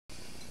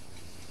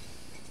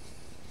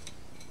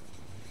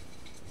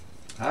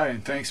Hi,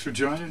 and thanks for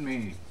joining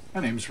me.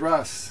 My name's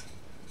Russ.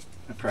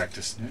 I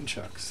practice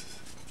nunchucks.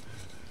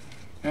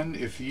 And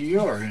if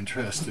you're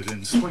interested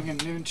in swinging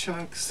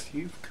nunchucks,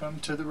 you've come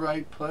to the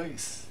right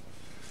place.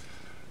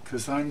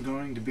 Because I'm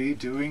going to be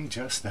doing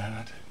just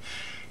that.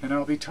 And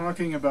I'll be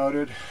talking about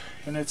it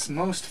in its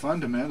most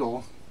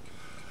fundamental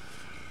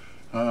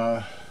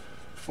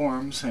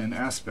forms and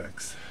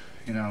aspects.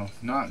 You know,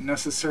 not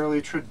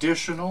necessarily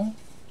traditional,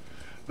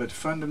 but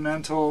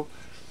fundamental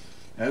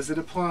as it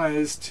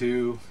applies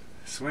to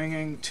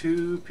swinging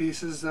two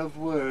pieces of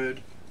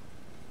wood,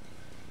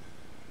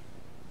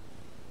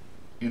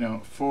 you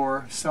know,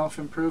 for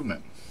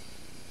self-improvement.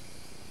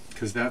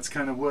 Because that's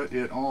kind of what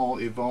it all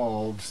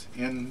evolves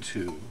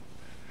into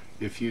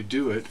if you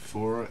do it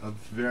for a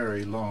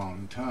very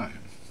long time.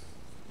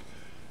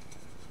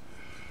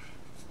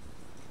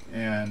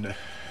 And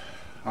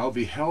I'll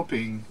be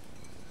helping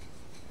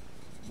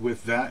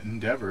with that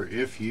endeavor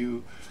if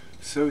you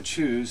so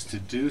choose to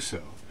do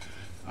so.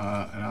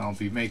 And I'll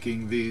be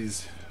making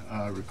these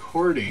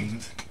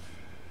recordings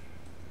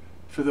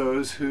for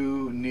those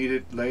who need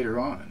it later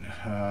on.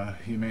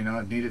 You may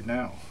not need it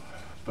now,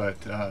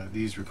 but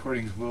these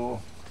recordings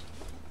will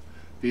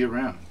be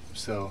around.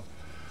 So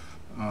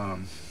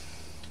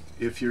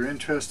if you're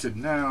interested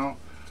now,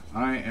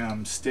 I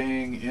am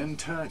staying in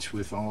touch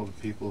with all the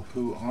people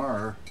who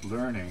are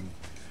learning,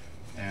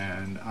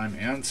 and I'm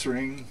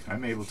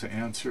able to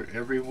answer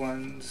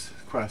everyone's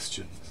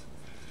questions.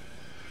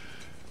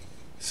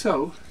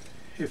 So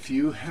if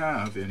you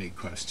have any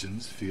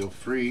questions, feel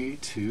free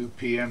to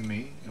PM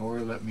me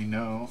or let me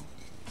know.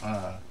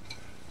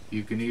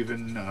 You can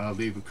even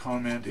leave a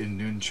comment in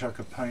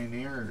Nunchaku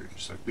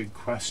Pioneers, a big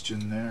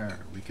question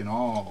there. We can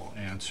all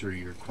answer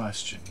your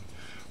question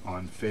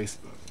on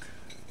Facebook.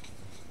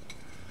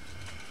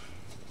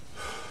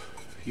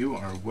 You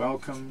are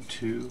welcome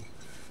to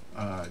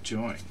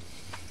join.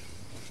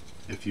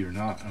 If you're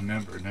not a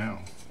member now,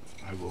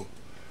 I will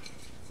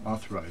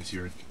authorize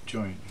you to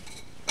join.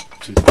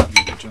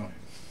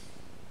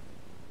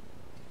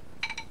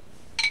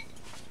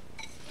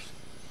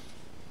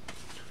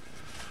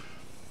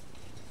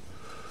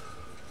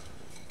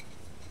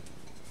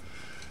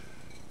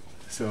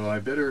 So I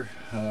better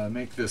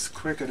make this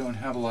quick. I don't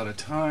have a lot of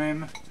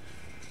time.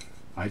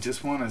 I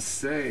just want to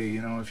say,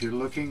 you know, if you're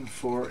looking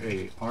for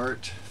a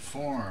art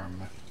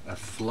form, a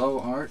flow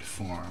art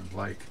form,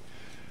 like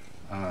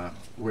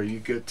where you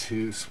get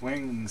to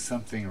swing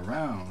something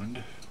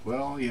around,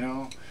 well, you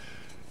know,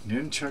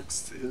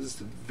 nunchucks is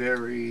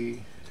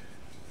very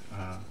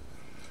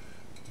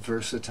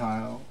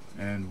versatile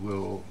and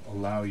will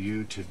allow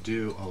you to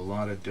do a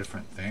lot of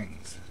different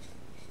things.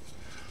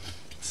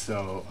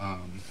 So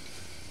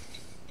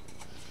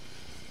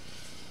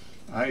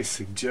I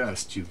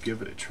suggest you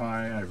give it a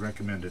try. I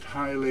recommend it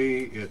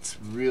highly. It's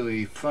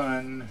really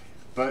fun,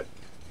 but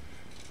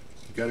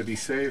you got to be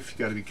safe, you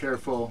got to be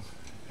careful,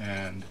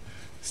 and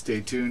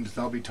stay tuned.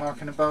 I'll be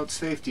talking about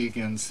safety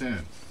again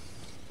soon.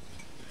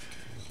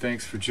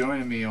 Thanks for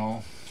joining me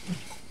all.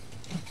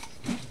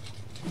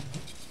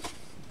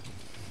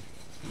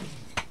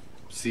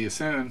 See you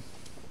soon.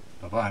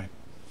 Bye-bye.